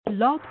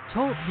Blog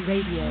Talk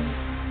Radio.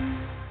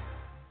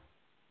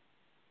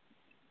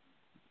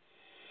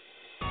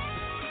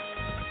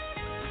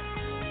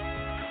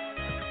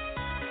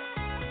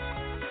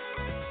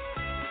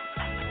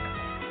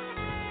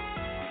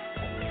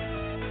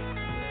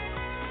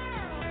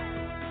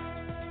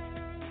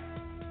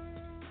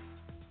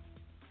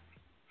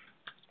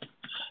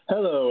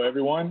 Hello,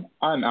 everyone.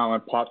 I'm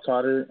Alan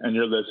Potcotter, and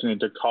you're listening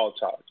to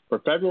CallTalk for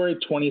February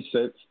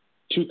 26,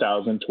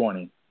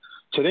 2020.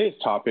 Today's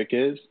topic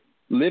is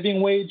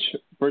living wage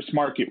versus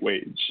market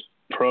wage,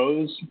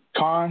 pros,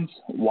 cons,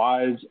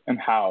 whys, and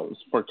hows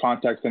for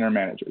contact center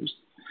managers.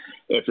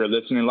 If you're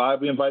listening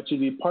live, we invite you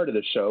to be part of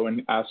the show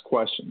and ask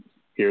questions.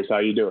 Here's how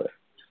you do it.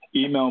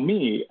 Email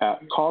me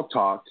at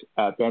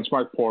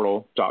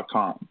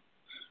calltalk@benchmarkportal.com.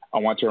 I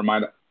want to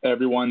remind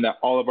everyone that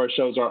all of our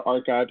shows are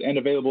archived and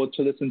available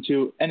to listen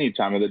to any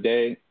time of the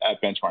day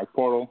at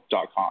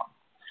benchmarkportal.com.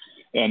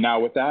 And now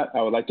with that,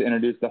 I would like to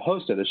introduce the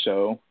host of the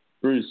show,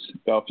 Bruce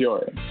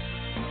Belfiore.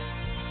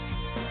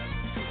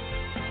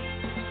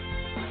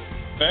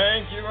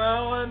 Thank you,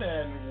 Alan,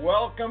 and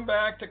welcome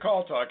back to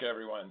Call Talk,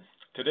 everyone.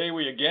 Today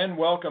we again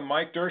welcome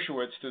Mike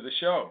Dershowitz to the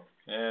show.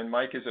 And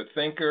Mike is a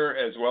thinker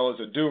as well as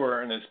a doer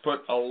and has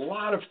put a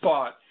lot of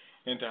thought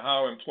into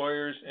how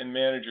employers and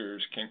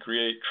managers can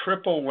create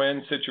triple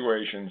win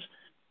situations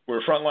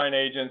where frontline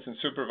agents and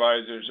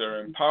supervisors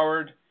are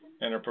empowered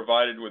and are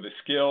provided with the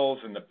skills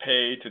and the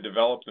pay to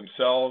develop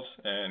themselves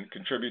and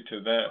contribute to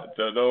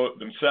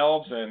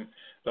themselves and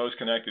those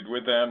connected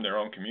with them, their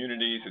own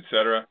communities,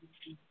 etc.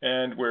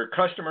 And where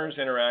customers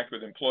interact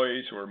with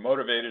employees who are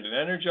motivated and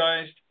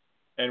energized,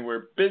 and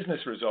where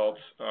business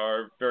results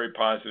are very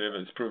positive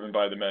as proven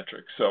by the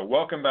metrics. So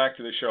welcome back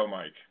to the show,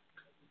 Mike.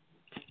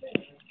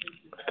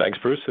 Thanks,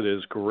 Bruce. It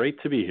is great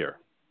to be here.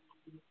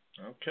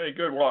 Okay,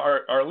 good.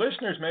 Well, our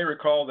listeners may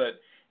recall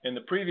that in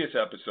the previous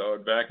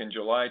episode, back in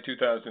July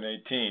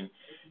 2018,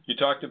 you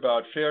talked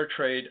about fair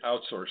trade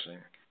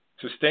outsourcing,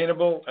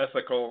 sustainable,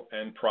 ethical,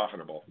 and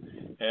profitable.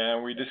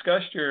 And we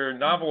discussed your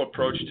novel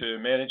approach to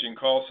managing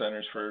call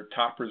centers for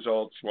top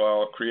results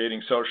while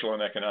creating social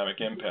and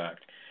economic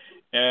impact.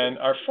 And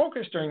our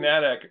focus during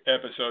that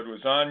episode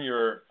was on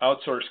your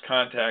outsourced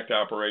contact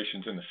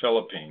operations in the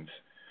Philippines.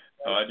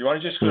 Do you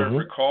want to just sort of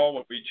recall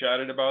what we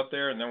chatted about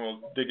there, and then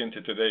we'll dig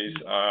into today's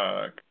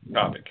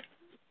topic?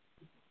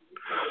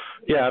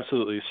 Yeah,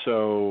 absolutely.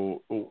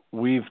 So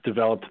we've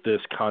developed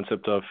this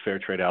concept of fair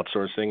trade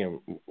outsourcing, and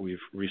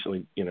we've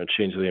recently,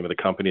 changed the name of the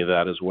company to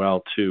that as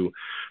well to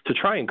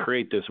try and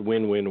create this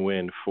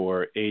win-win-win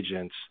for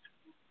agents,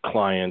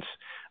 clients,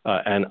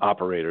 and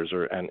operators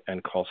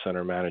and call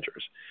center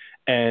managers.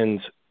 And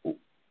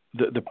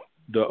the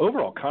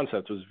overall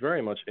concept was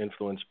very much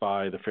influenced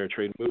by the fair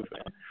trade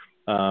movement.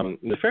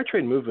 The fair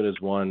trade movement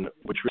is one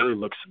which really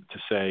looks to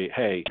say,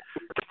 hey,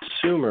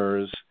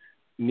 consumers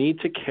need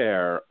to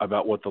care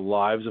about what the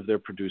lives of their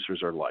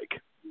producers are like,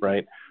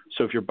 right?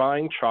 So if you're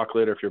buying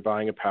chocolate or if you're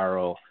buying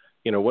apparel,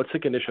 what's the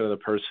condition of the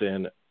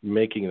person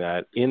making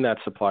that in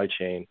that supply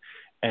chain?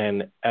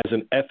 And as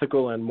an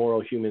ethical and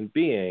moral human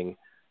being,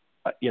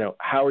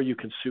 how are you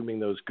consuming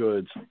those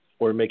goods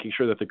or making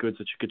sure that the goods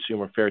that you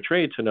consume are fair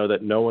trade to know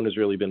that no one has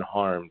really been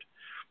harmed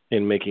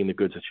in making the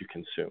goods that you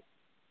consume?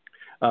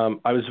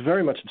 I was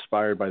very much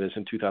inspired by this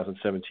in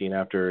 2017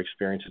 after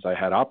experiences I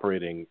had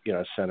operating,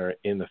 a center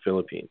in the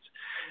Philippines.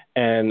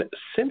 And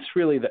since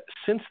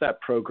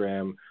that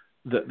program,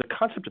 the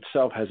concept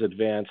itself has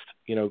advanced,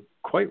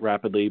 quite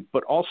rapidly,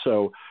 but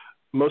also,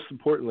 most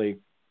importantly,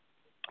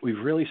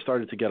 we've really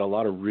started to get a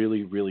lot of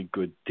really, really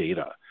good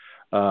data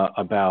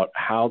about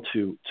how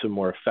to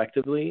more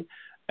effectively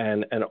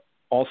and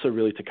also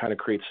really to kind of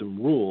create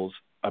some rules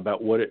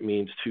about what it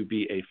means to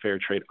be a fair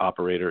trade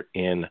operator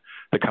in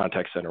the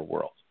contact center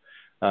world.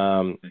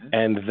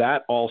 And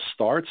that all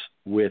starts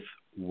with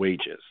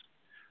wages,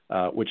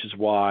 which is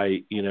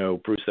why,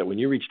 Bruce, that when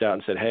you reached out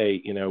and said,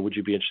 hey, would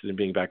you be interested in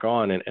being back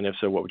on? And if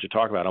so, what would you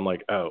talk about? I'm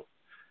like,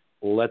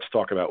 let's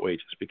talk about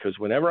wages. Because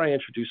whenever I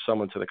introduce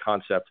someone to the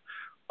concept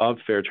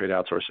of fair trade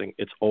outsourcing,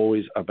 it's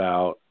always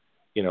about,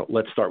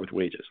 let's start with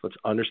wages. Let's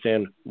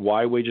understand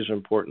why wages are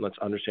important. Let's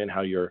understand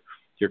how your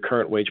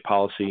current wage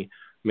policy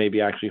may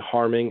be actually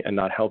harming and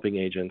not helping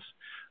agents,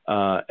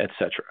 et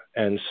cetera.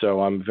 And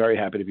so I'm very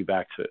happy to be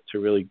back to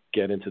really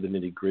get into the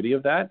nitty gritty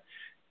of that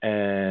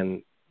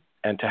and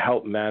to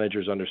help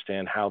managers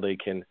understand how they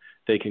can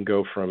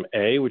go from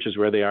A, which is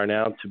where they are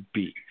now, to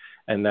B.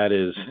 And that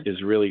is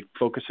really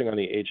focusing on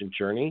the agent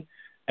journey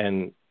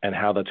and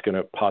how that's going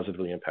to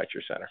positively impact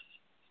your center.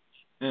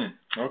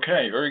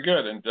 Okay, very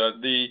good. And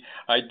the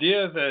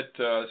idea that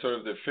sort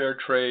of the fair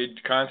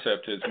trade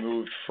concept has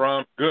moved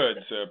from goods,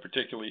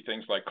 particularly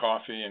things like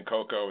coffee and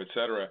cocoa, et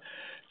cetera,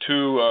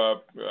 to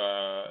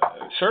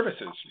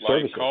services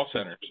like call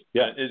centers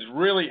is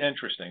really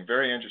interesting,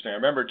 very interesting. I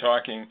remember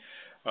talking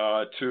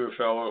to a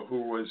fellow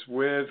who was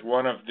with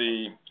one of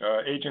the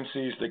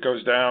agencies that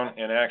goes down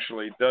and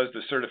actually does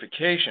the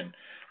certification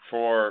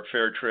for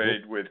fair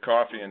trade with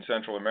coffee in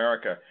Central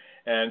America.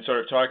 and sort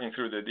of talking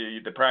through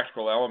the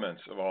practical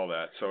elements of all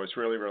that. So it's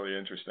really, really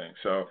interesting.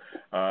 So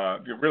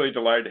we're really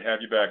delighted to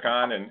have you back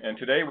on. And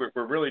today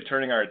we're really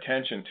turning our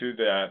attention to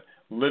that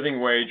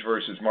living wage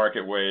versus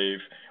market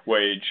wage,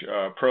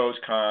 pros,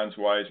 cons,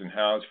 whys, and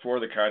hows for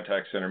the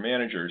contact center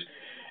managers.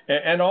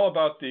 And all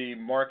about the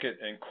market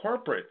and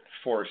corporate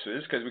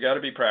forces, because we got to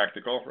be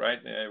practical, right?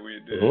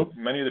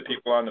 Many of the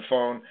people on the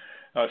phone,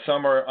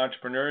 some are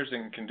entrepreneurs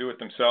and can do it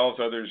themselves.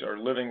 Others are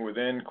living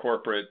within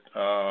corporate,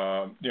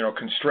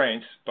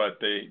 constraints, but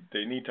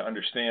they need to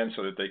understand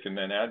so that they can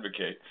then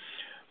advocate.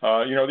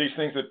 These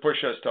things that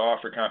push us to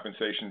offer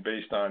compensation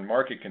based on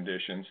market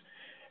conditions,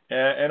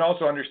 and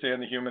also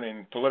understand the human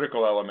and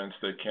political elements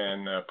that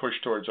can push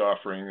towards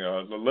offering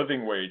the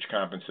living wage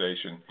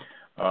compensation,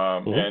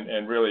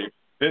 and really.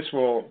 This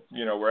will,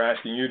 we're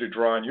asking you to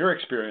draw on your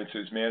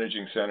experiences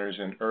managing centers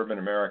in urban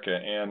America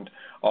and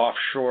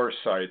offshore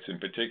sites in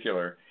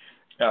particular.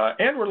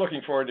 And we're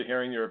looking forward to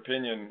hearing your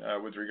opinion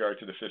with regard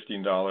to the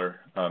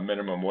 $15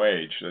 minimum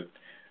wage.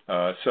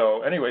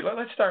 So anyway,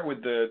 let's start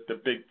with the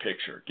big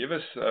picture. Give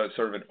us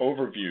sort of an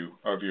overview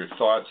of your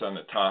thoughts on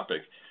the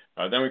topic.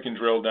 Then we can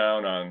drill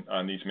down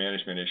on these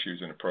management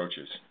issues and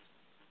approaches.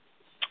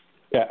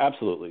 Yeah,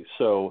 absolutely.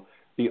 So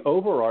the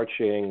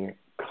overarching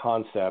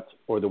concept,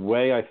 or the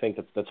way I think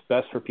that's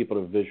best for people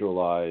to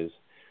visualize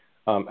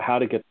how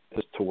to get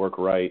this to work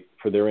right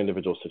for their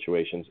individual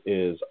situations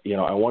is,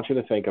 I want you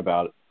to think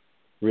about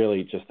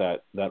really just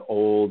that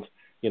old,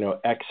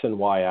 X and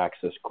Y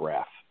axis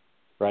graph,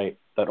 right?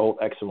 That old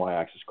X and Y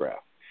axis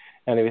graph.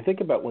 And if you think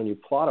about when you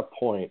plot a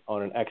point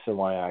on an X and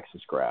Y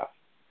axis graph,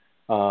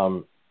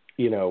 the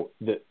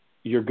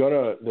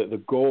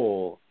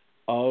goal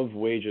of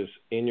wages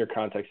in your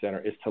contact center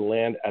is to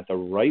land at the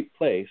right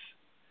place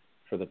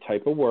for the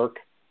type of work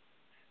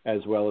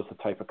as well as the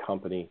type of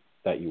company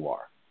that you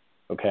are,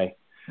 okay?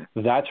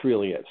 That's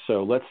really it.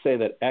 So let's say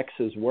that X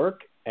is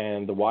work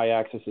and the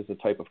Y-axis is the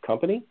type of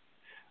company,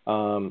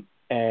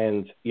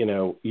 and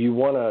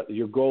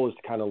your goal is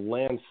to kind of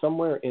land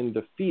somewhere in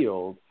the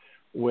field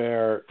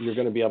where you're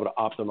going to be able to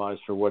optimize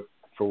for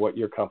what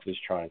your company is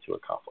trying to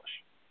accomplish,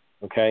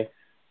 okay?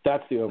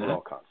 That's the overall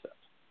concept.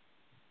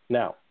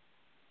 Now,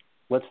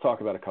 let's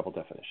talk about a couple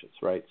definitions,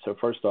 right? So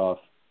first off,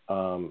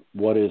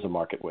 what is a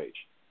market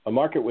wage? A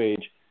market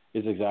wage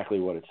is exactly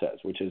what it says,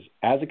 which is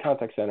as a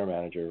contact center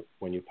manager,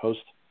 when you post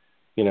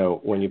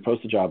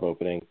a job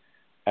opening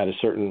at a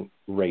certain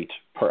rate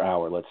per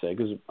hour, let's say,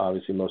 because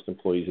obviously most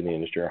employees in the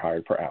industry are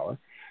hired per hour,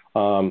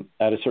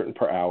 at a certain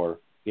per hour,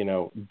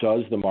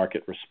 does the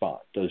market respond?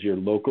 Does your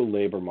local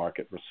labor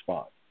market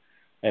respond?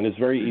 And it's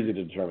very easy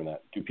to determine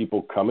that. Do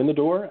people come in the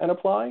door and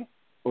apply,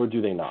 or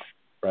do they not,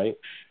 right?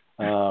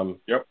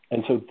 Yep.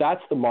 And so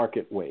that's the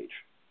market wage.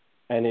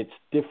 And it's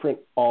different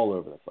all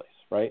over the place,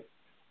 right?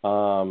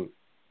 So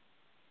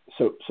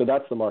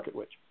that's the market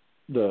wage.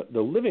 The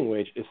living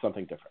wage is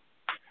something different.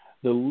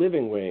 The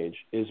living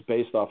wage is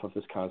based off of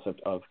this concept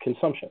of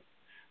consumption.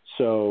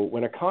 So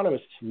when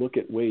economists look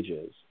at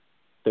wages,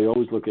 they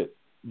always look at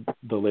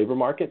the labor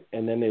market,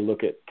 and then they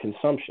look at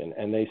consumption,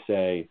 and they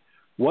say,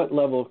 what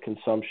level of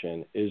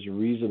consumption is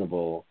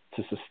reasonable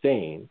to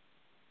sustain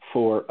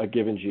for a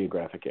given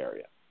geographic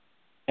area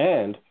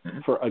and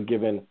for a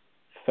given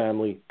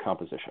family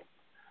composition?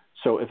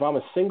 So if I'm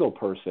a single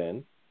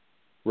person,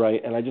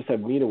 right, and I just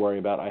have me to worry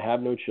about, I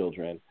have no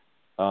children,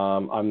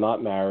 I'm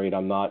not married,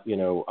 I'm not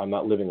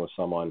living with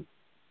someone,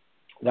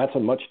 that's a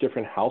much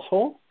different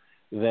household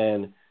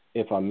than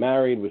if I'm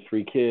married with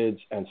 3 kids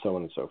and so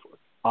on and so forth.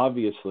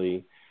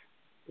 Obviously,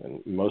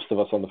 and most of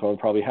us on the phone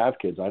probably have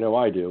kids. I know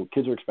I do.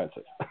 Kids are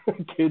expensive.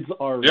 Kids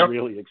are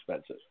really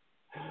expensive.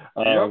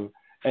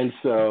 And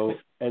so,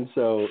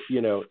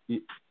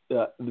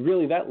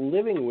 really that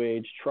living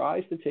wage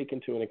tries to take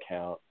into an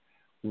account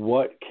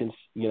what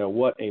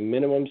a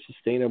minimum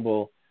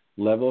sustainable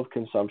level of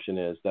consumption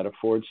is that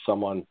affords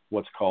someone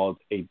what's called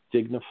a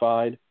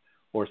dignified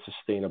or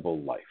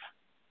sustainable life,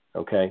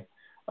 okay?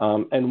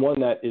 And one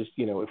that is,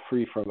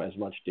 free from as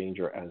much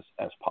danger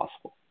as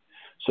possible.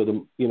 So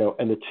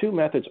and the two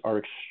methods are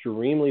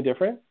extremely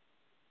different,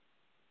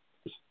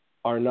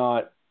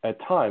 at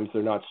times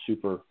they're not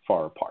super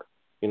far apart.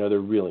 They're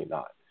really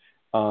not.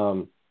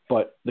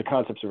 But the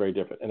concepts are very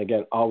different. And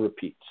again, I'll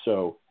repeat.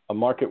 So a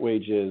market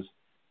wage is,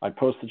 I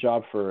post a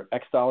job for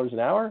X dollars an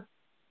hour,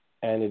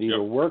 and it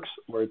either works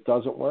or it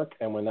doesn't work.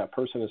 And when that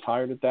person is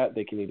hired at that,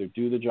 they can either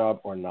do the job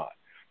or not.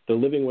 The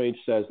living wage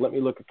says, let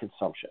me look at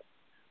consumption.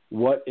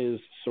 What is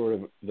sort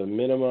of the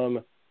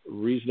minimum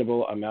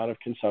reasonable amount of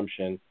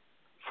consumption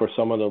for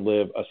someone to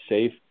live a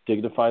safe,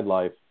 dignified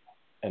life,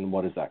 and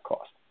what does that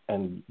cost?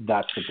 And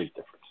that's the big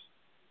difference.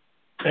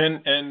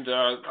 And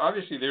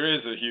obviously there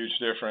is a huge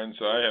difference.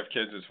 I have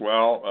kids as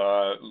well.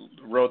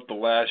 Wrote the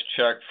last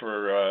check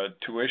for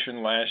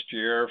tuition last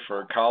year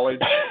for college.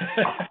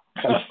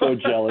 I'm so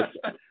jealous.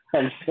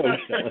 I'm so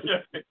jealous.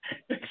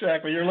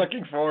 Exactly. You're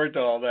looking forward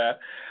to all that.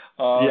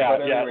 I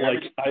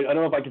don't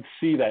know if I can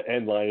see that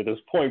end line at this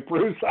point,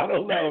 Bruce. I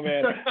don't know,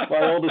 man.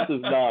 My oldest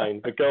is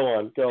 9, but go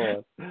on.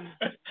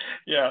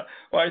 Yeah,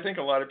 well, I think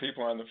a lot of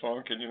people on the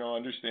phone can,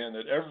 understand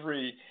that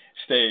every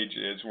stage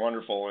is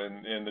wonderful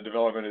in the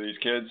development of these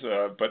kids,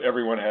 but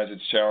everyone has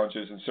its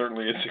challenges and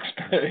certainly its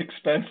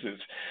expenses.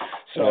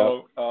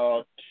 So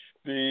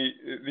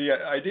the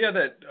idea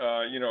that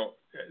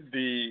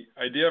the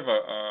idea of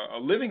a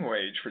living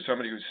wage for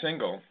somebody who's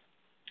single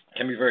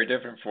can be very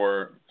different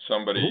for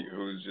somebody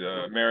who's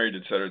married,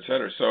 et cetera, et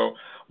cetera. So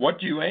what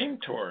do you aim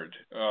toward?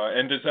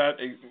 And does that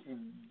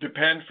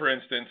depend, for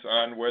instance,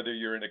 on whether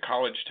you're in a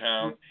college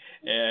town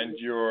and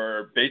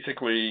you're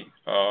basically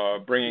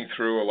bringing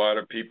through a lot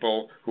of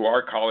people who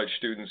are college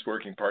students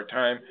working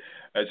part-time,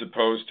 as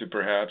opposed to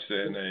perhaps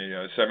in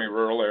a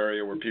semi-rural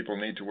area where people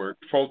need to work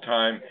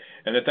full-time,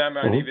 and that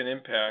might even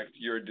impact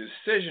your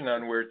decision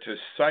on where to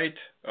site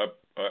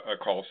a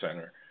call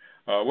center?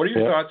 What are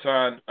your thoughts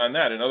on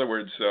that? In other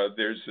words,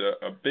 there's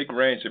a big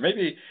range. There may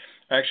be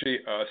actually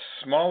a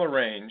smaller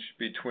range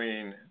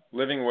between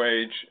living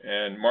wage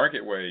and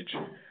market wage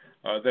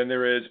than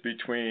there is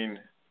between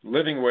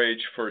living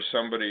wage for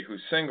somebody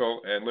who's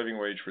single and living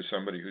wage for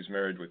somebody who's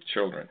married with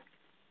children.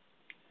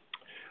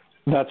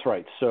 That's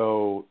right.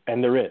 So,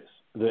 and there is.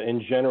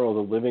 In general,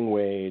 the living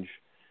wage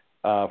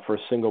for a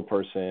single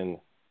person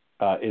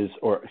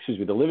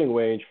the living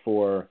wage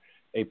for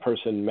a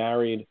person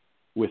married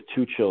with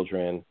 2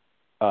 children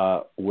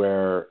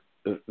where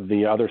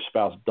the other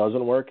spouse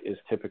doesn't work is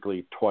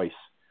typically twice,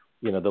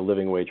 the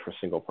living wage for a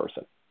single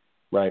person,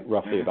 right?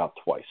 Roughly about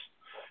twice.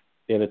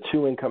 In a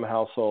 2-income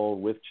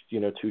household with,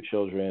 2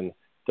 children,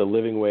 the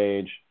living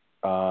wage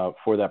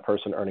for that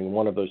person earning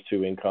one of those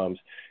 2 incomes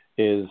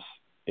is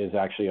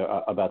actually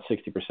about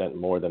 60%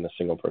 more than the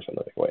single person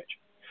living wage.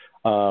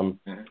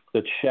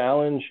 The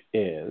challenge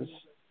is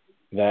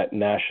that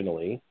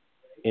nationally,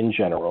 in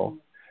general,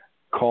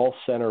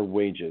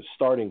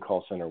 starting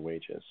call center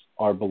wages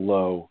are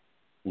below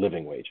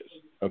living wages,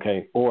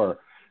 okay? Or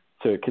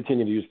to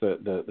continue to use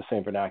the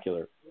same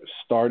vernacular,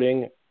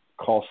 starting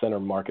call center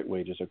market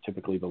wages are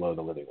typically below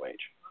the living wage,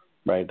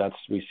 right?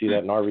 We see that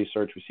in our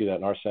research, we see that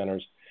in our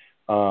centers.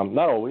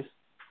 Not always,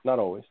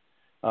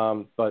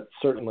 but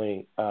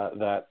certainly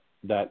that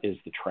is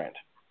the trend,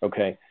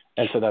 okay?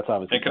 And so that's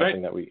obviously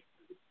something that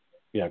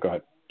go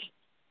ahead.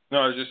 No,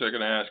 I was just going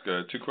to ask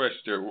 2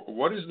 questions there.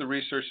 What is the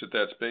research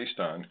that's based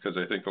on? Because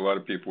I think a lot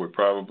of people would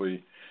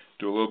probably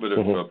do a little bit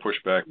of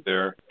pushback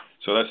there.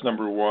 So that's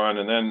number 1.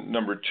 And then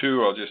number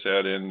 2, I'll just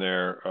add in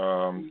there,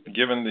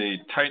 given the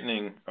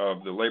tightening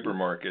of the labor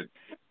market,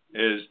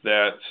 is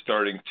that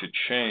starting to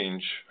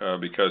change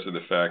because of the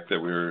fact that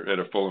we're at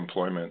a full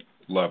employment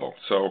level?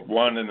 So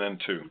 1 and then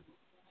 2.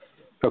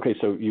 Okay,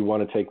 so you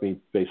want to take me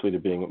basically to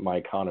being my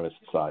economist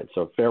side.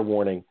 So fair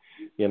warning,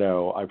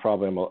 I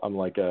probably I'm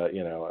like a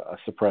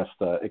suppressed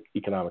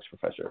economics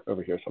professor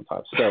over here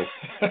sometimes. So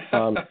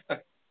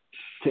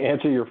to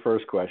answer your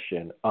first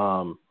question,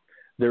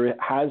 there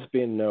has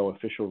been no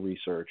official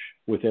research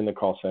within the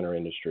call center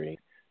industry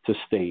to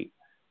state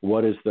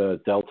what is the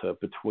delta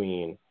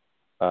between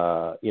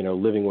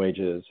living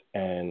wages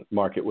and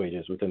market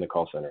wages within the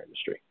call center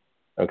industry.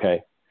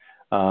 Okay,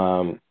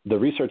 the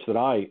research that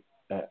I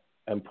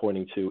am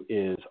pointing to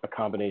is a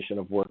combination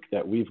of work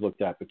that we've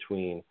looked at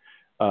between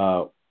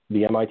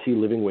the MIT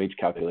Living Wage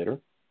Calculator,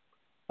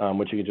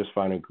 which you can just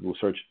find in Google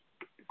search,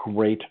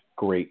 great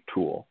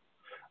tool.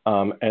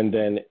 And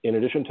then in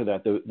addition to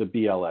that, the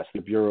BLS,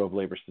 the Bureau of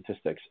Labor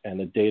Statistics, and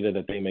the data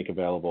that they make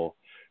available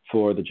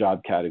for the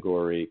job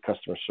category,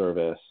 customer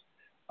service,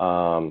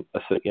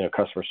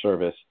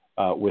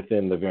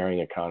 within the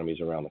varying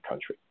economies around the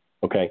country.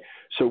 Okay,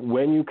 so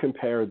when you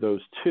compare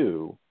those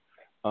two,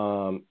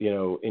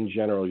 in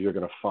general, you're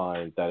going to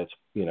find that it's,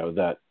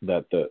 that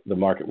the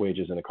market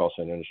wages in the call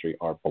center industry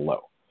are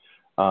below.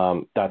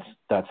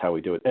 That's how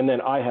we do it. And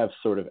then I have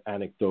sort of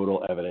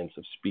anecdotal evidence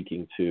of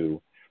speaking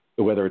to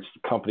whether it's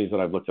companies that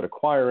I've looked at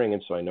acquiring,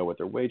 and so I know what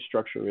their wage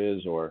structure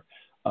is, or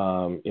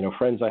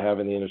friends I have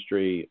in the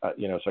industry. So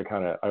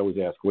I always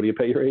ask, what do you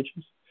pay your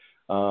agents?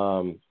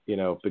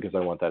 Because I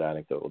want that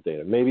anecdotal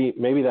data.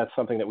 Maybe that's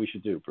something that we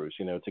should do, Bruce.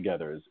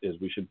 Together is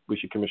we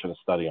should commission a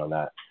study on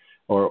that,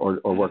 or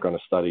work on a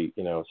study,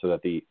 so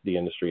that the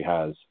industry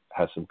has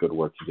some good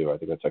work to do. I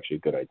think that's actually a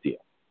good idea.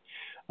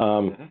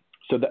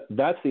 So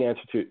that's the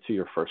answer to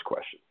your first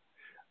question.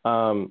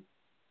 The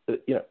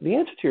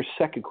answer to your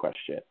second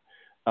question,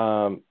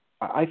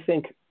 I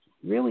think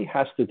really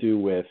has to do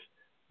with,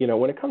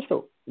 when it comes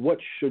to what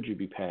should you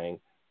be paying,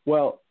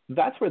 well,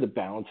 that's where the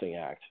balancing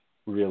act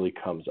really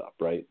comes up,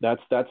 right?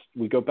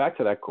 We go back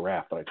to that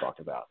graph that I talked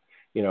about,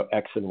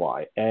 X and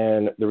Y.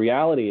 And the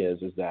reality is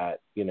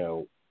that,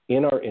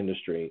 in our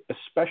industry,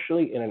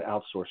 especially in an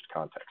outsourced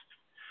context.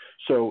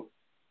 So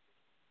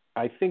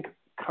I think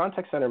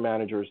contact center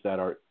managers that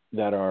are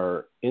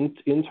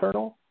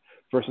internal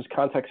versus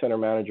contact center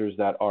managers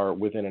that are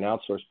within an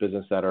outsourced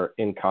business that are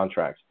in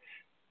contracts,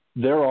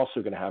 they're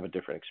also going to have a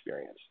different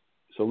experience.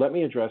 So let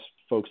me address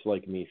folks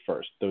like me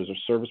first. Those are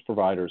service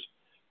providers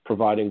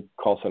providing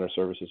call center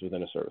services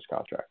within a service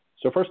contract.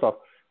 So first off,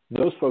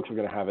 those folks are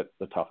going to have it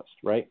the toughest,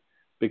 right?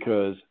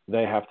 Because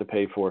they have to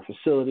pay for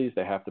facilities,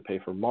 they have to pay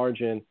for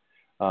margin,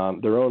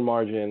 their own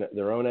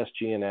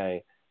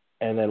SG&A.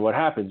 And then what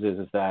happens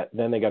is that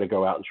then they got to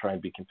go out and try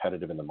and be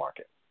competitive in the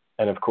market.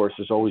 And of course,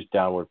 there's always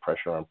downward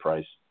pressure on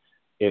price,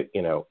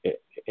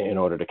 in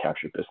order to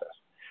capture business.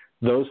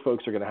 Those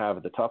folks are going to have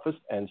it the toughest.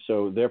 And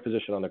so their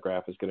position on the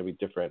graph is going to be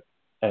different.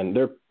 And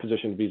their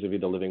position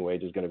vis-a-vis the living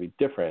wage is going to be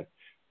different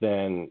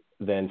than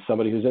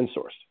somebody who's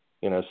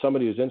insourced.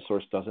 Somebody who's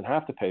insourced doesn't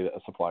have to pay a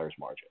supplier's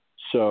margin.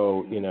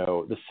 So,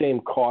 the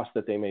same cost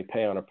that they may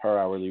pay on a per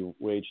hourly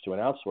wage to an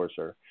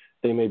outsourcer,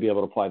 they may be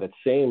able to apply that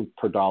same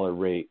per dollar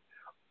rate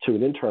to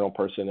an internal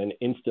person, and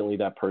instantly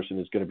that person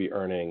is going to be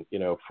earning,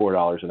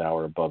 $4 an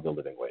hour above the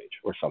living wage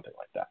or something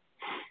like that.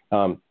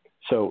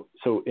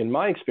 So in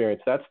my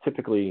experience, that's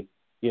typically,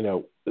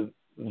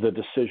 the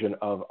decision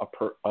of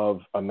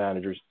a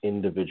manager's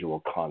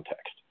individual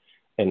context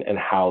and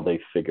how they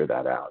figure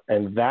that out.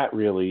 And that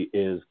really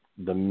is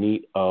the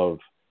meat of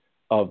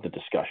the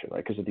discussion,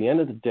 right? Because at the end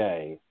of the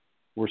day,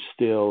 we're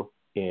still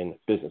in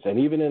business. And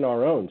even in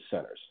our own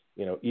centers,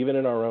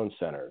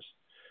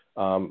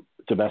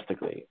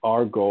 domestically,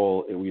 our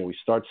goal, we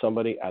start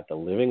somebody at the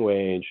living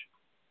wage,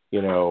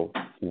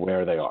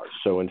 where they are.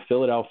 So in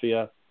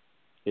Philadelphia,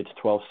 it's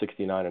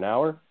 $12.69 an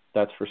hour.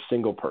 That's for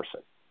single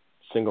person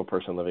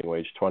living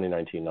wage,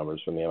 2019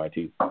 numbers from the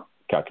MIT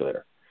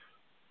calculator.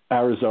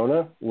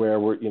 Arizona, where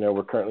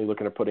we're currently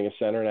looking at putting a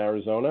center in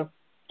Arizona,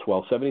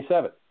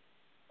 $12.77.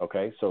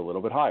 Okay, so a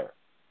little bit higher.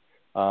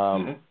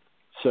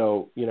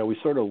 So we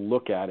sort of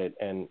look at it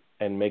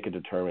and make a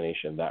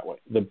determination that way.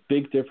 The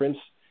big difference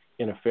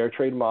in a fair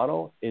trade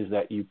model is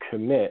that you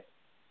commit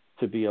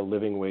to be a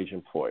living wage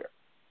employer.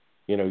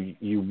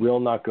 You will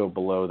not go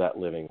below that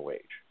living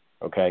wage.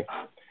 Okay.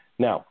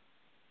 Now,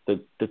 the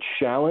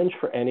challenge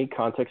for any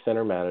contact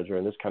center manager,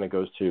 and this kind of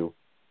goes to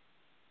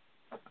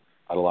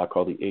a lot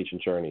called the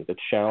agent journey. The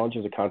challenge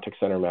as a contact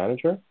center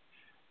manager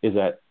is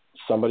that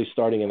somebody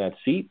starting in that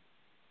seat,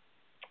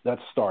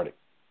 that's starting.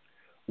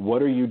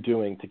 What are you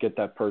doing to get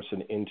that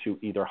person into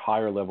either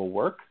higher level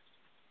work,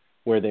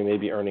 where they may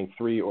be earning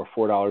 $3 or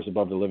 $4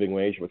 above the living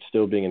wage, but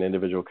still being an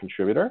individual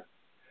contributor,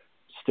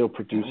 still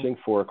producing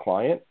for a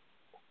client,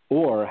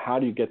 or how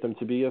do you get them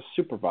to be a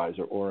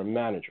supervisor or a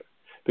manager?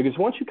 Because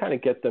once you kind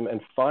of get them and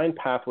find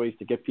pathways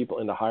to get people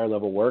into higher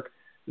level work,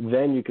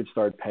 then you could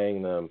start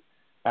paying them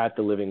at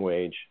the living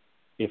wage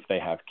if they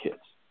have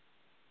kids,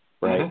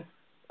 right?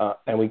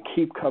 And we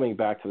keep coming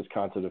back to this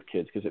concept of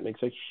kids because it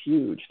makes a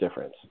huge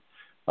difference.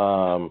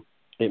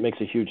 It makes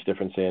a huge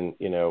difference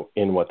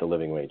in what the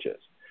living wage is.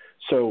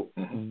 So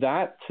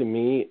that to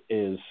me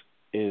is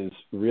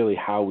really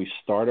how we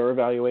start our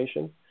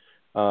evaluation.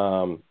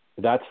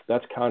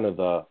 That's kind of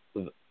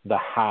the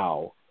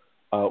how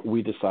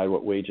we decide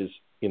what wages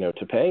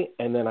to pay.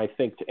 And then I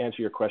think to answer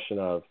your question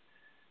of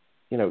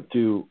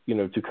do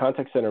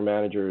contact center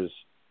managers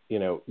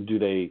do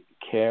they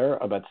care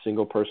about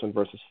single person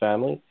versus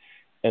family?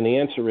 And the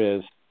answer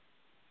is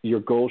your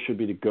goal should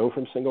be to go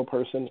from single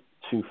person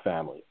to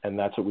family, and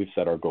that's what we've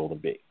set our goal to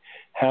be.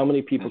 How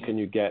many people can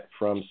you get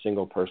from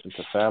single person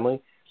to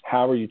family?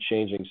 How are you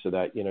changing so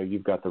that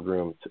you've got the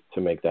room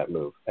to make that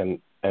move? And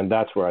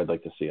that's where I'd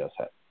like to see us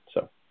head.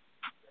 So.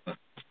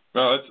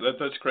 Well,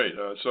 that's great.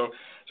 So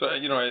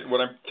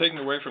what I'm taking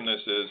away from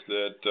this is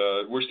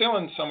that we're still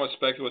in somewhat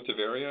speculative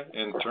area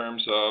in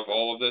terms of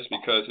all of this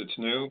because it's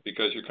new,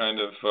 because you're kind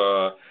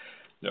of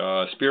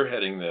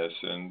spearheading this,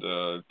 and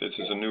this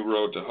is a new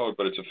road to hoe,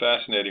 but it's a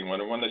fascinating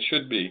one, and one that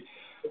should be,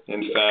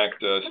 in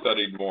fact,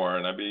 studied more,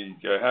 and I'd be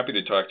happy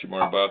to talk to you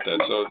more about that.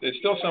 So it's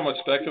still somewhat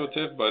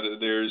speculative, but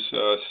there's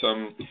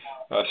some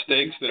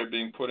stakes that are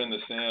being put in the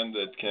sand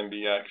that can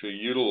be actually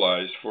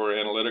utilized for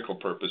analytical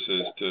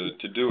purposes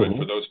to do it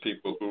for those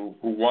people who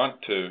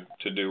want to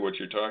do what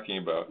you're talking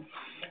about.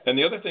 And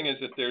the other thing is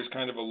that there's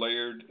kind of a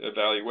layered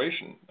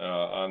evaluation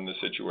on the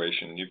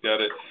situation. You've got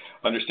to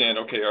understand,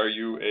 okay, are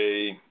you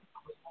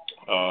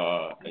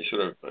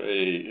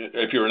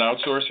if you're an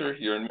outsourcer,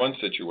 you're in one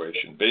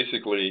situation.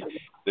 Basically,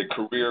 the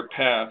career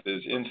path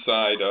is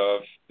inside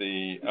of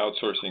the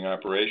outsourcing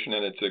operation,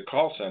 and it's a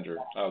call center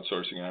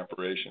outsourcing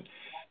operation.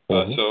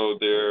 So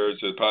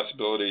there's a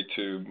possibility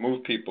to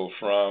move people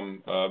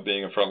from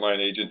being a frontline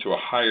agent to a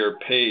higher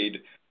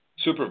paid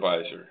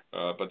supervisor,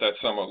 but that's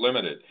somewhat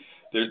limited.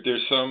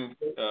 There's some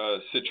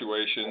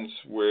situations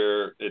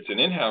where it's an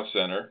in-house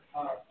center,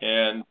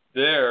 and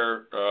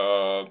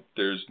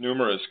there's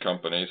numerous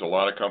companies, a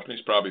lot of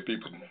companies, probably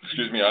people,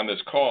 on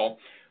this call,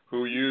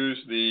 who use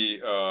the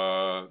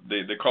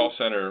call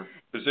center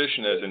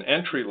position as an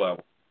entry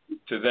level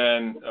to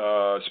then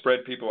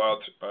spread people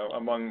out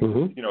among,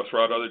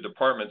 throughout other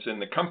departments in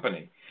the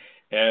company,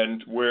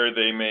 and where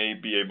they may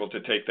be able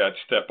to take that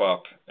step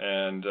up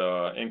and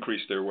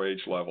increase their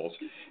wage levels.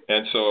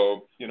 And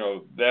so,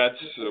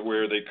 that's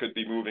where they could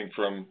be moving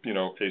from,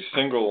 a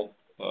single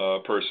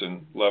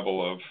person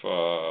level of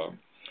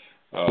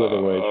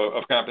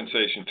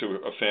compensation to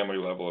a family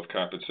level of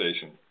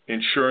compensation.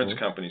 Insurance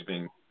companies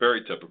being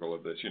very typical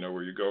of this,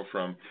 where you go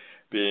from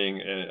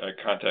being a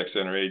contact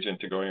center agent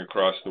to going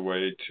across the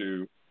way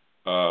to,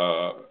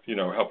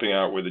 helping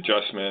out with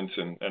adjustments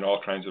and all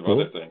kinds of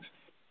other things.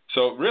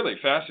 So really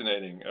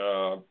fascinating,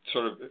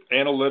 sort of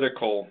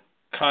analytical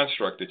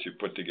construct that you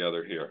put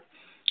together here.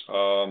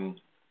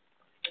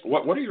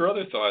 What are your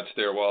other thoughts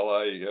there while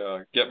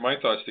I get my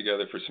thoughts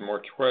together for some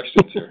more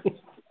questions here?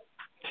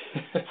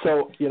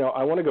 So,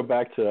 I want to go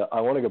back to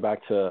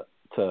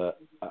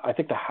I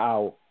think the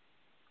how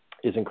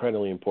is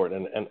incredibly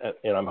important,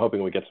 and I'm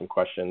hoping we get some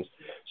questions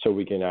so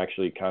we can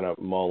actually kind of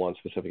mull on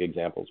specific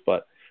examples.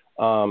 But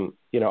I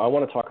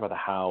want to talk about the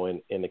how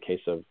in the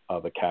case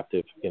of a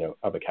captive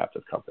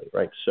company,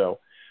 right? So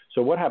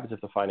what happens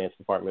if the finance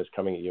department is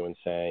coming at you and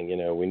saying,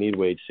 we need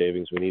wage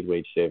savings,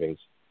 within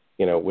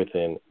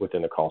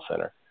the call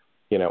center,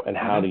 and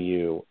how do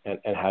you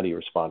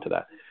respond to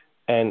that?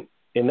 And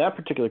in that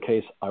particular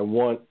case, I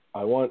want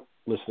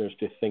listeners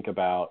to think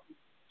about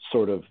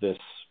sort of the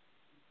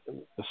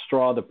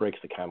straw that breaks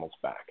the camel's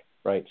back,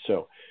 right?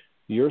 So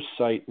your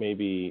site may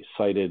be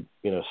cited,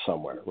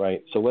 somewhere,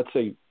 right? So let's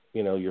say,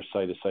 your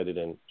site is cited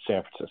in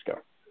San Francisco.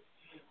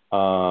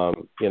 I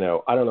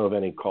don't know of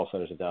any call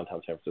centers in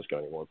downtown San Francisco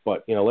anymore,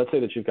 but, let's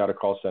say that you've got a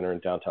call center in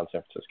downtown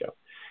San Francisco.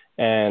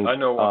 And I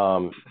know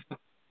one.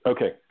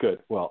 Okay, good.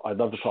 Well, I'd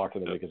love to talk to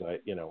them because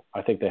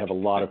I think they have a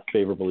lot of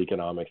favorable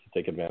economics to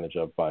take advantage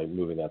of by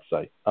moving that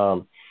site.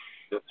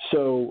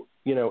 So,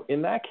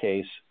 in that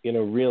case,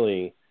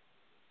 really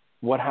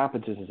what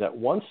happens is that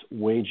once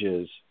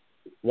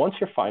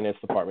your finance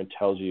department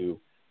tells you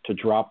to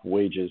drop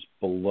wages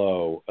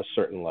below a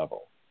certain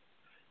level,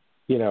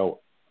 and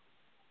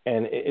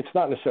it's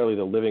not necessarily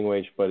the living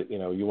wage, but,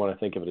 you want to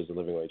think of it as a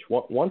living wage.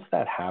 Once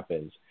that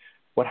happens,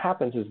 what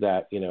happens is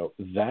that,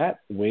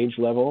 that wage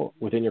level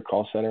within your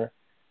call center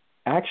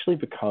actually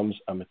becomes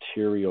a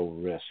material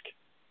risk,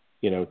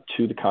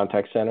 to the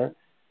contact center,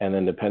 and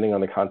then depending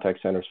on the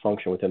contact center's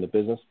function within the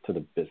business, to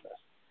the business.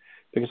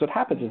 Because what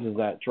happens is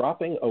that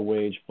dropping a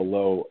wage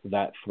below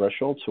that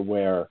threshold to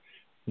where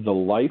the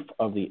life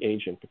of the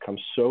agent becomes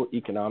so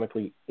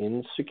economically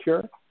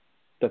insecure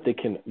that they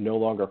can no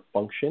longer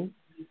function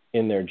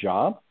in their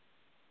job,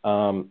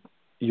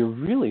 you're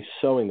really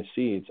sowing the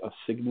seeds of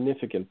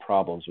significant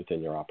problems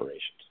within your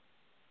operations.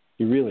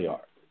 You really are.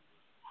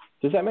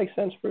 Does that make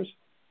sense, Bruce?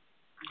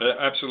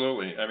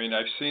 Absolutely. I mean,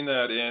 I've seen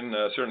that in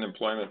certain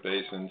employment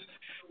basins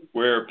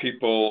where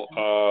people,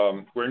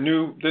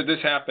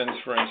 this happens,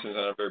 for instance,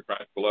 on a very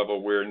practical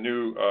level, where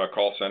new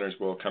call centers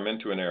will come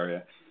into an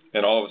area,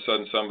 and all of a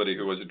sudden somebody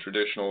who was a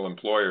traditional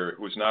employer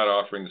who's not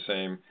offering the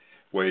same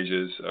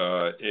wages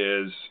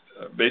is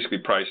basically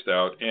priced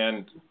out,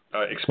 and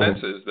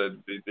expenses, that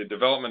the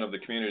development of the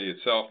community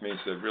itself means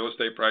that real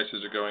estate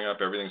prices are going up,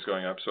 everything's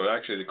going up, so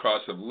actually the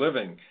cost of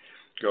living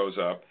goes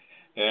up.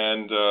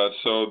 And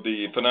so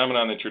the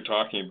phenomenon that you're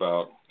talking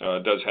about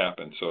does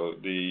happen. So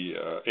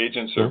the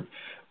agents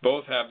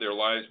both have their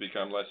lives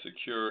become less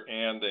secure,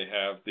 and they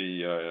have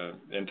the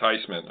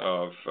enticement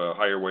of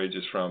higher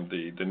wages from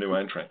the new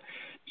entrant.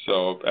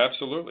 So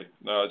absolutely,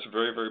 no, it's a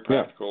very, very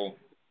practical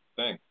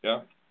thing.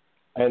 Yeah.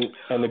 And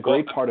the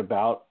great part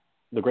about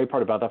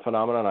that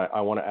phenomenon,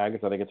 I want to add,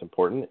 because I think it's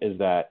important, is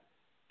that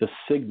the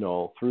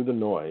signal through the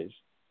noise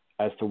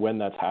as to when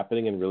that's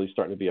happening and really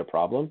starting to be a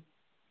problem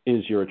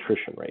is your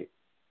attrition rate.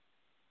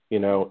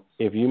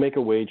 If you make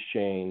a wage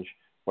change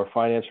or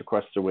finance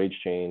requests a wage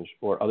change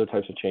or other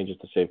types of changes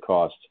to save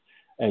costs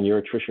and your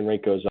attrition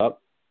rate goes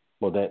up,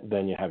 well,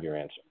 then you have your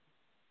answer,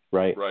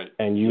 right? Right.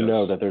 And you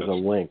know that there's a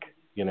link,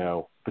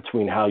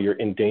 between how you're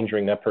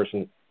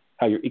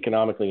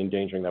economically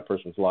endangering that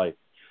person's life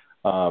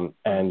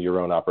and your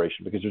own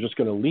operation, because you're just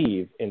going to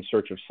leave in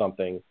search of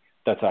something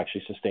that's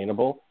actually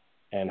sustainable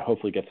and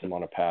hopefully gets them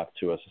on a path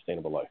to a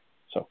sustainable life.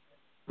 So.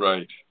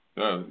 Right.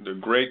 They're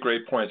great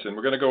points. And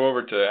we're going to go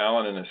over to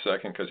Alan in a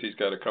second because he's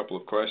got a couple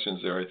of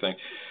questions there, I think.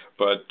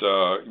 But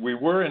we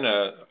were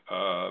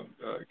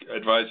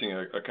advising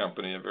a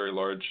company, a very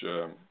large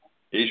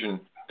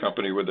Asian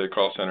company with a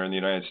call center in the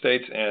United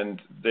States, and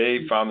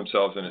they found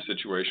themselves in a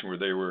situation where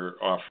they were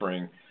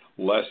offering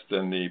less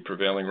than the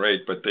prevailing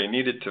rate, but they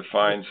needed to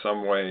find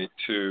some way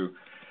to,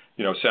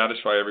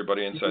 satisfy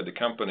everybody inside the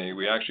company.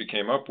 We actually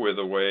came up with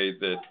a way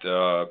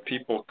that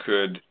people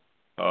could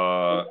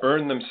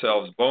earn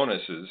themselves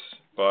bonuses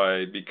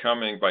by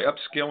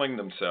upskilling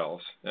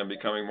themselves and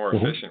becoming more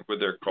efficient with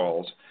their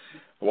calls,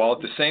 while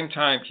at the same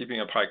time keeping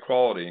up high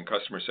quality and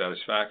customer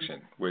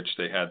satisfaction, which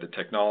they had the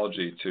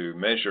technology to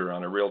measure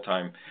on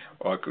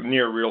a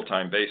near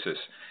real-time basis.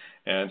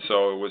 And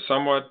so it was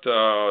somewhat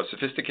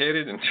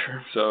sophisticated in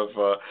terms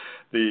of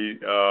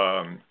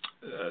the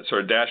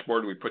sort of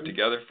dashboard we put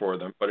together for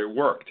them, but it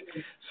worked.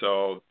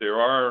 So there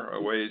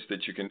are ways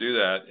that you can do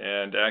that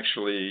and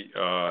actually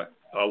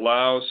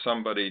allow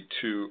somebody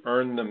to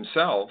earn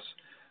themselves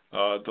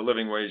the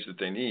living wage that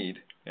they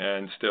need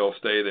and still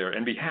stay there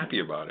and be happy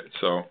about it.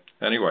 So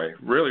anyway,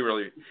 really,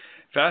 really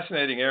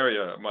fascinating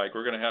area, Mike.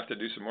 We're going to have to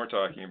do some more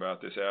talking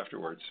about this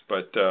afterwards.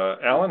 But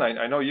Alan,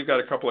 I know you've got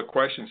a couple of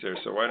questions there,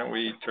 so why don't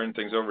we turn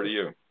things over to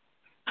you?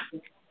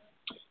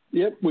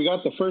 Yep, we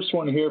got the first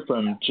one here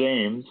from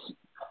James.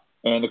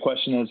 And the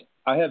question is,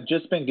 I have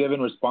just been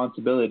given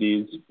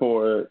responsibilities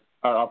for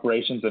our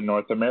operations in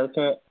North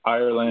America,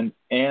 Ireland,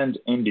 and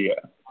India.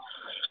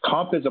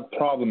 Comp is a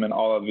problem in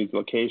all of these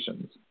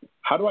locations.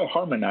 How do I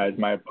harmonize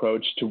my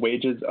approach to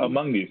wages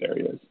among these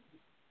areas?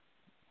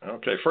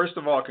 Okay, first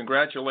of all,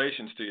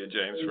 congratulations to you,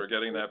 James, for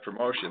getting that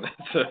promotion.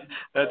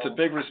 That's a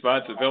big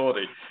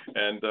responsibility.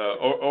 And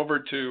over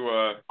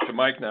to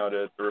Mike now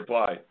to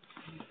reply.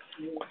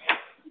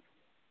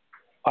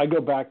 I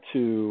go back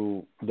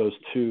to those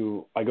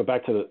two. I go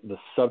back to the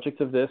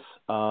subject of this,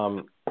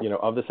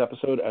 of this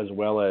episode, as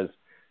well as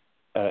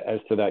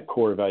to that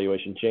core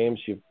evaluation. James,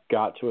 you've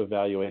got to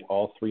evaluate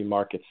all three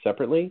markets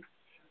separately,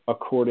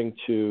 according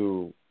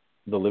to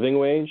the living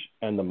wage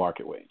and the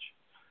market wage,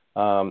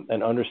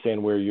 and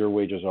understand where your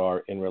wages are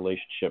in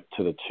relationship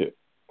to the two.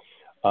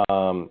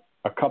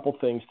 A couple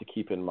things to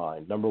keep in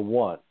mind. Number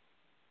one,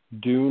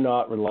 do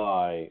not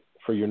rely,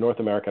 for your North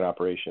American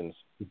operations,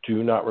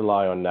 do not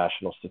rely on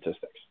national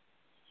statistics.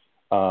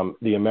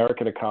 The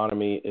American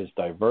economy is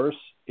diverse.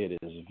 It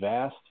is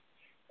vast.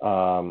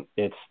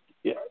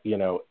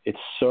 It's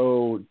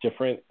so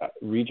different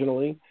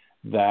regionally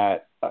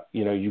that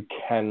you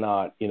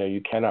cannot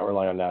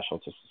rely on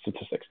national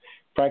statistics.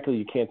 Frankly,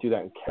 you can't do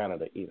that in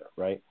Canada either,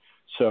 right?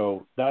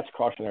 So that's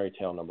cautionary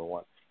tale number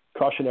one.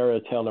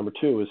 Cautionary tale number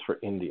two is for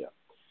India.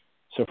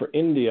 So for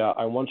India,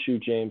 I want you,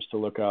 James, to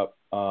look up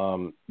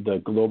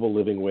the Global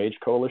Living Wage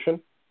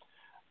Coalition.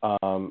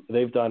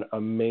 They've done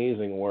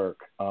amazing work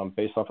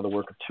based off of the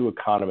work of two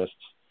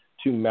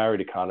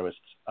married economists,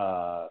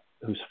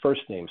 whose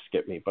first name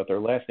skipped me, but their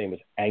last name is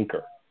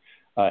Anker,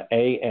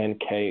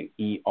 Anker.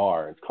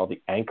 It's called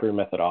the Anker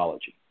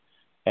methodology.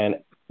 And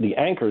the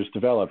Ankers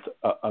developed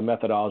a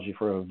methodology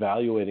for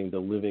evaluating the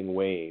living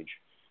wage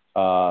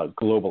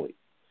globally.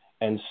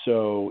 And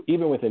so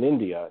even within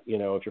India,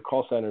 if your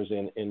call center is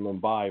in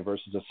Mumbai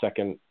versus a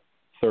second,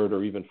 third,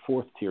 or even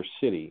fourth tier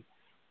city,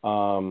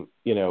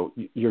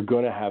 you're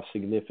going to have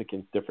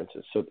significant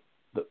differences. So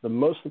the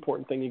most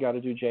important thing you got to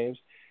do, James,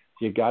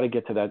 you got to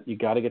get to that. You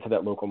got to get to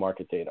that local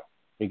market data.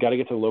 You got to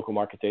get to the local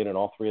market data in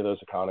all three of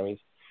those economies.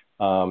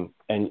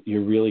 And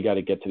you really got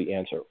to get to the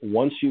answer.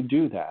 Once you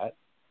do that,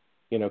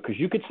 because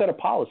you could set a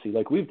policy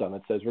like we've done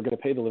that says we're going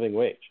to pay the living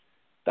wage.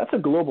 That's a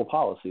global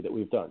policy that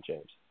we've done,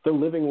 James. The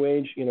living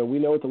wage, we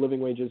know what the living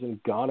wage is in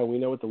Ghana. We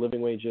know what the living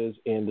wage is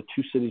in the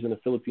two cities in the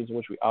Philippines in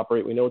which we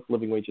operate. We know what the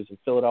living wage is in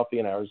Philadelphia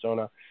and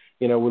Arizona.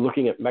 We're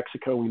looking at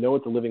Mexico. We know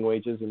what the living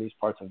wage is in these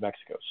parts of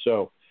Mexico.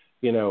 So,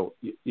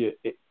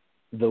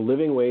 the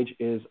living wage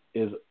is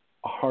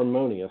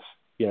harmonious.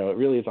 It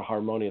really is a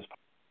harmonious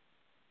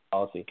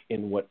policy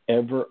in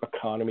whatever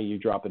economy you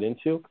drop it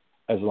into,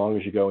 as long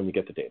as you go and you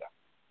get the data.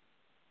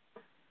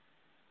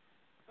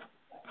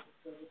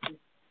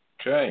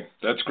 Okay,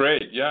 that's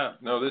great. Yeah,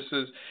 no, this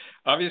is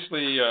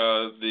obviously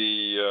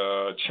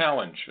the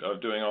challenge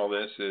of doing all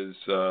this is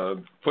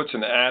puts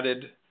an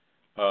added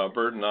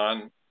burden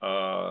on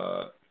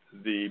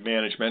the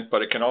management,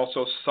 but it can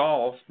also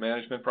solve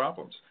management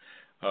problems.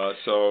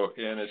 So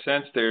in a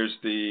sense, there's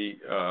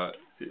the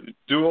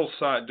dual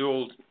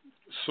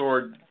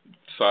sword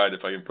side,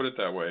 if I can put it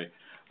that way.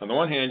 On the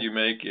one hand, you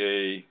make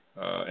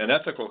an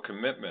ethical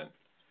commitment,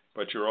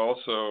 but you're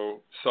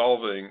also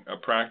solving a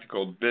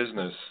practical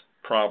business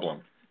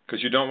problem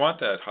because you don't want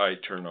that high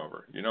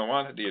turnover. You don't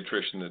want the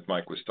attrition that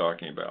Mike was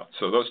talking about.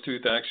 So those two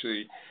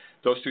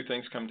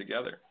things come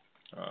together.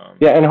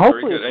 Yeah, and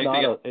hopefully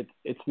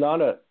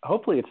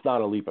hopefully it's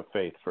not a leap of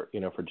faith for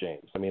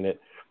James. I mean,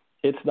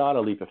 it's not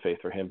a leap of faith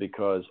for him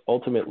because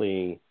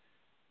ultimately,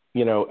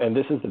 and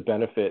this is the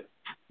benefit,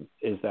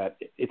 is that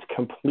it's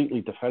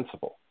completely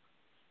defensible.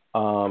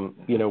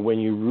 When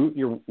you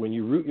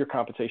root your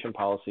compensation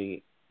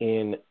policy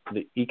in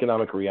the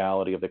economic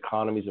reality of the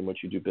economies in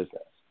which you do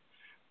business,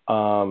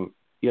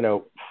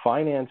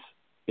 finance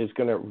is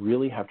going to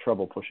really have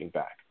trouble pushing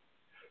back.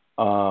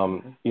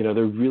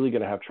 They're really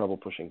going to have trouble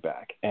pushing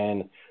back.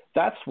 And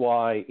that's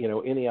why, in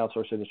the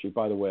outsource industry,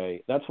 by the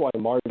way, that's why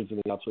margins in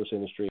the outsource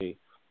industry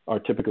are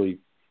typically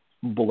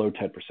below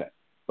 10%,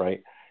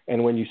 right?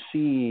 And when you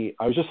see,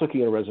 I was just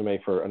looking at a resume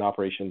for an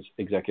operations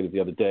executive the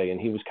other day, and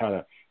he was kind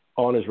of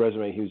on his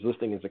resume, he was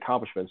listing his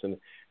accomplishments, and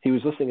he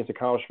was listing his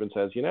accomplishments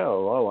as,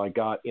 I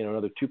got,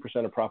 another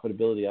 2% of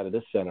profitability out of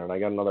this center, and I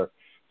got another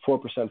 4%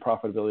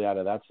 profitability out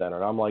of that center.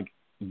 And I'm like,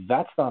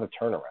 that's not a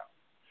turnaround.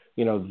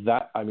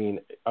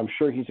 I'm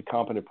sure he's a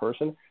competent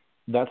person.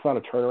 That's not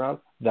a turnaround.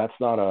 That's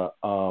not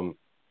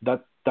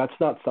that's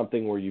not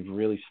something where you've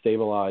really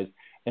stabilized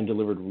and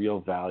delivered real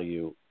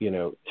value,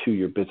 to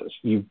your business.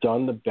 You've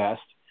done the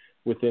best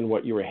within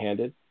what you were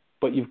handed,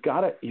 but you've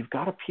got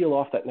to peel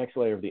off that next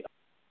layer of the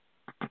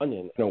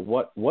onion.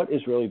 What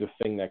is really the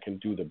thing that can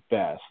do the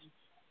best,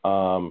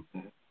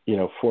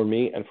 for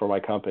me and for my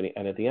company.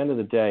 And at the end of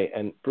the day,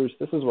 and Bruce,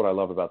 this is what I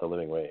love about the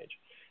living wage.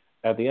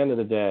 At the end of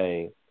the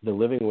day, the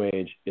living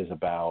wage is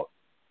about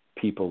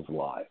people's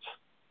lives.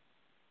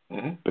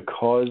 Mm-hmm.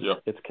 Because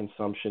it's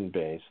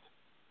consumption-based,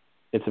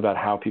 it's about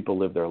how people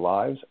live their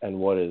lives and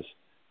what is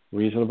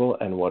reasonable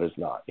and what is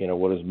not.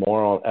 What is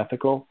moral and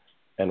ethical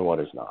and what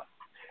is not.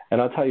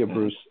 And I'll tell you,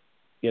 Bruce,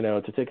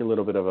 to take a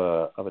little bit of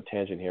a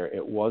tangent here,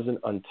 it wasn't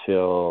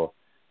until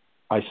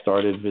I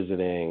started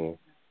visiting,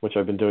 which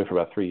I've been doing for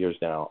about 3 years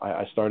now.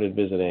 I started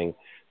visiting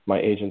my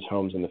agents'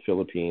 homes in the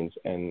Philippines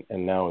and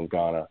now in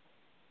Ghana,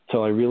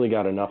 till I really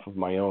got enough of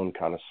my own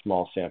kind of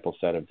small sample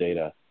set of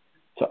data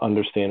to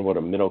understand what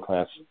a middle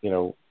class,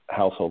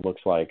 household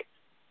looks like,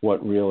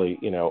 what really,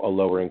 a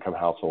lower income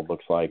household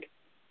looks like,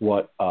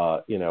 what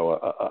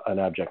an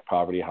abject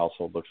poverty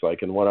household looks like,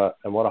 and what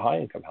a high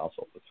income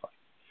household looks like.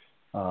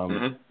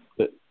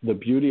 The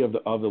beauty of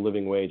the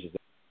living wage is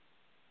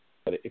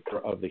that it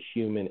of the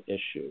human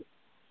issue,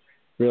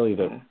 really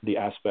the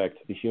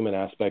human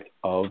aspect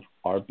of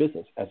our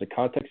business. As a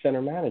contact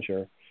center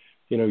manager,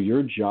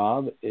 your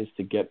job is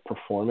to get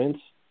performance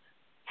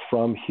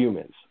from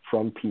humans,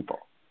 from people.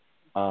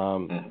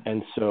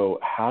 And so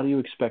how do you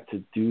expect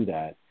to do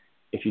that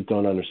if you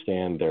don't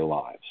understand their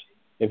lives,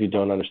 if you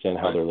don't understand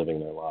how they're living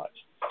their lives?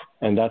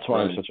 And that's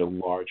why I'm such a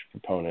large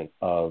proponent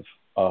of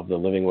the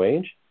living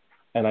wage.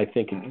 And I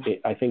think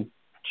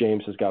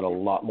James has got a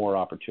lot more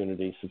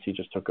opportunity since he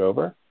just took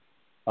over,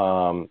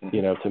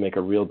 to make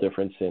a real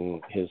difference in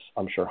his,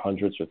 I'm sure,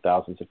 hundreds or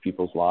thousands of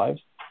people's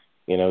lives,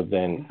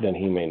 than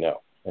he may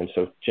know. And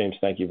so, James,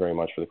 thank you very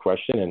much for the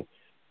question. And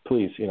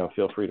please,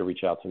 feel free to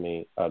reach out to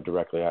me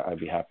directly. I'd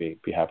be happy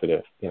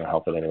to,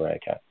 help in any way I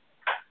can.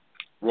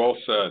 Well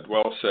said.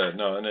 Well said.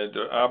 No, and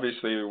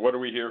obviously, what are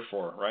we here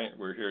for, right?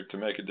 We're here to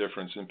make a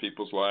difference in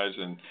people's lives,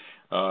 and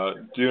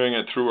doing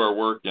it through our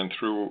work and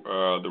through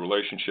the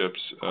relationships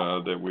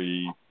that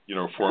we,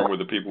 form with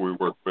the people we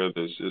work with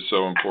is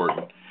so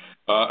important.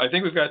 I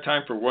think we've got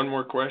time for one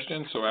more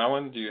question. So,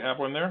 Alan, do you have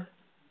one there?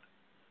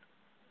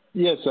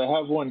 Yes, I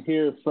have one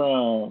here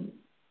from,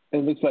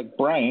 it looks like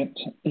Bryant.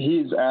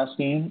 He's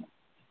asking,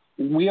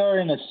 we are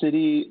in a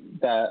city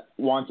that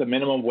wants a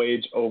minimum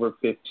wage over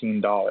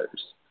 $15.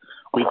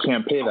 We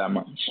can't pay that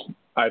much.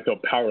 I feel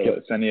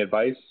powerless. Any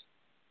advice?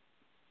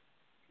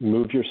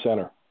 Move your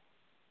center.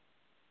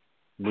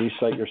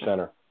 Resite your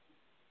center.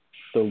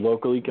 The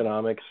local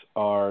economics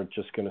are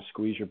just going to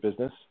squeeze your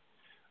business.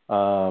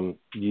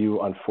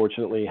 You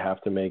unfortunately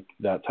have to make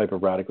that type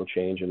of radical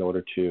change in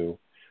order to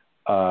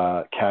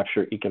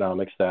capture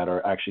economics that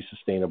are actually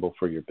sustainable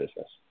for your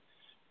business,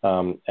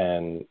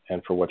 and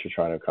for what you're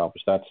trying to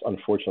accomplish. That's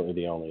unfortunately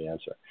the only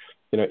answer.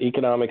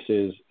 Economics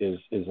is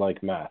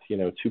like math.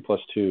 2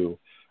 + 2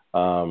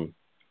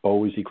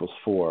 always equals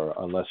 4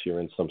 unless you're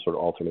in some sort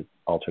of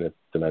alternate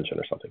dimension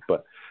or something.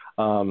 But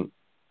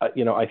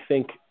I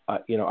think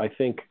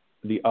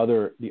the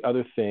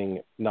other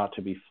thing not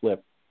to be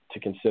flipped to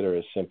consider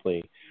is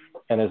simply,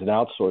 and as an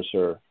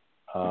outsourcer,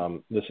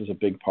 this is a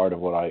big part of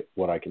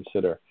what I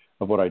consider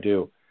of what I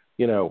do.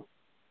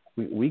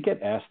 We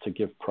get asked to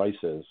give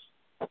prices,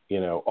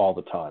 all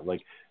the time.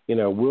 Like,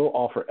 we'll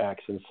offer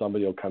X and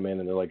somebody will come in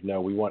and they're like,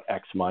 no, we want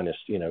X minus,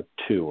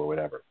 2 or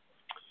whatever.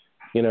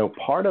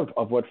 Part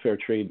of what fair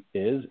trade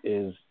is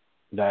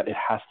that it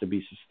has to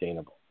be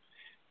sustainable.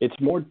 It's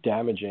more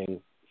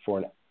damaging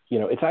for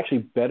it's actually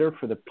better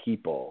for the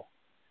people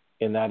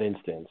in that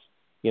instance.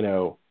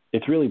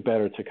 It's really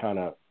better to kind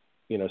of,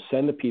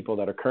 send the people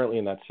that are currently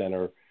in that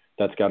center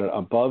that's got an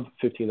above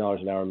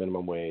 $15 an hour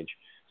minimum wage.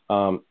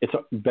 It's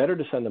better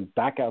to send them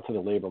back out to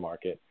the labor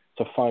market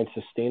to find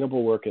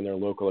sustainable work in their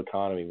local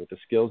economy with the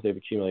skills they've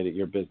accumulated at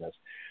your business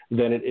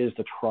than it is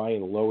to try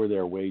and lower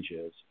their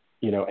wages,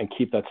 and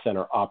keep that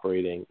center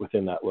operating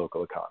within that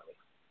local economy.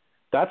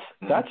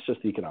 That's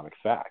just the economic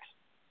facts.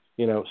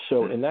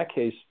 So in that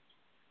case,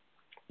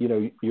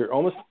 you're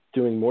almost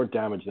doing more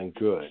damage than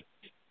good,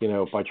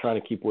 by trying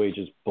to keep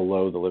wages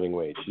below the living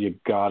wage. You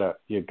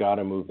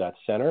gotta move that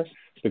center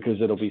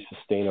because it'll be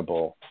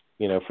sustainable,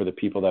 for the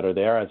people that are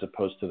there, as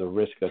opposed to the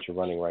risk that you're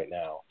running right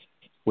now,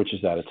 which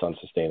is that it's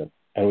unsustainable.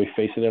 And we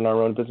face it in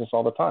our own business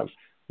all the time.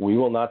 We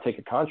will not take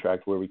a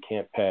contract where we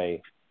can't pay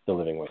the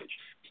living wage.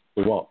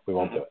 We won't do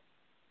it.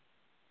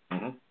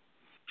 Mm-hmm.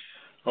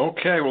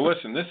 Okay, well,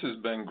 listen, this has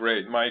been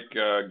great, Mike.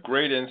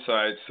 Great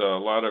insights, a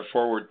lot of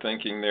forward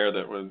thinking there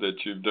that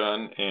you've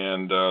done.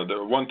 And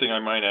the one thing I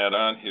might add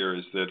on here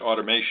is that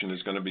automation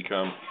is going to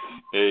become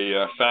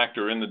a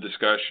factor in the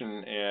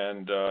discussion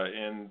and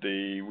in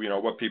the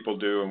what people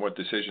do and what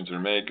decisions are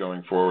made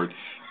going forward.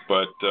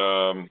 But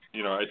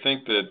I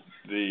think that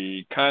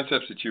the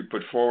concepts that you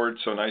put forward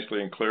so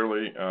nicely and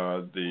clearly,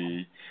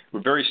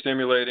 were very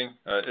stimulating.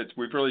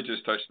 We've really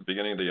just touched the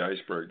beginning of the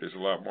iceberg. There's a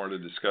lot more to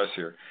discuss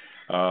here.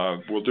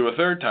 We'll do a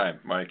third time,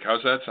 Mike.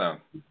 How's that sound?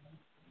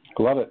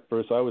 Love it,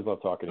 Bruce. I always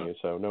love talking to you,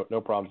 so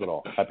no problems at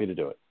all. Happy to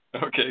do it.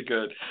 Okay,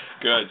 good.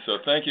 So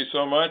thank you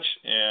so much.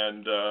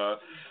 And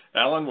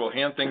Alan, we'll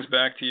hand things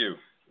back to you.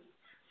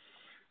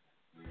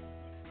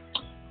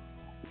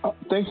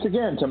 Thanks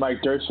again to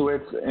Mike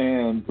Dershowitz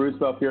and Bruce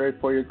Belfiore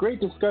for your great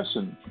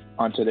discussion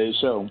on today's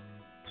show.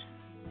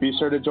 Be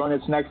sure to join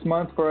us next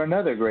month for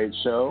another great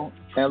show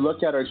and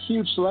look at our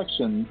huge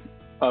selection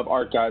of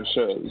archive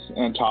shows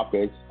and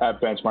topics at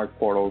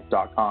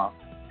benchmarkportal.com.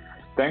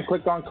 Then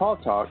click on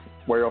CallTalk,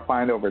 where you'll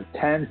find over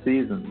 10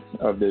 seasons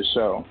of this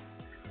show.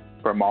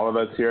 From all of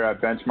us here at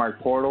Benchmark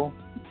Portal,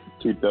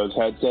 Keep those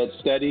headsets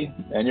steady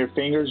and your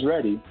fingers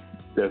ready.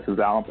 This is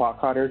Alan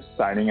Potcotter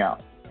signing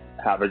out.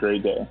 Have a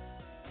great day.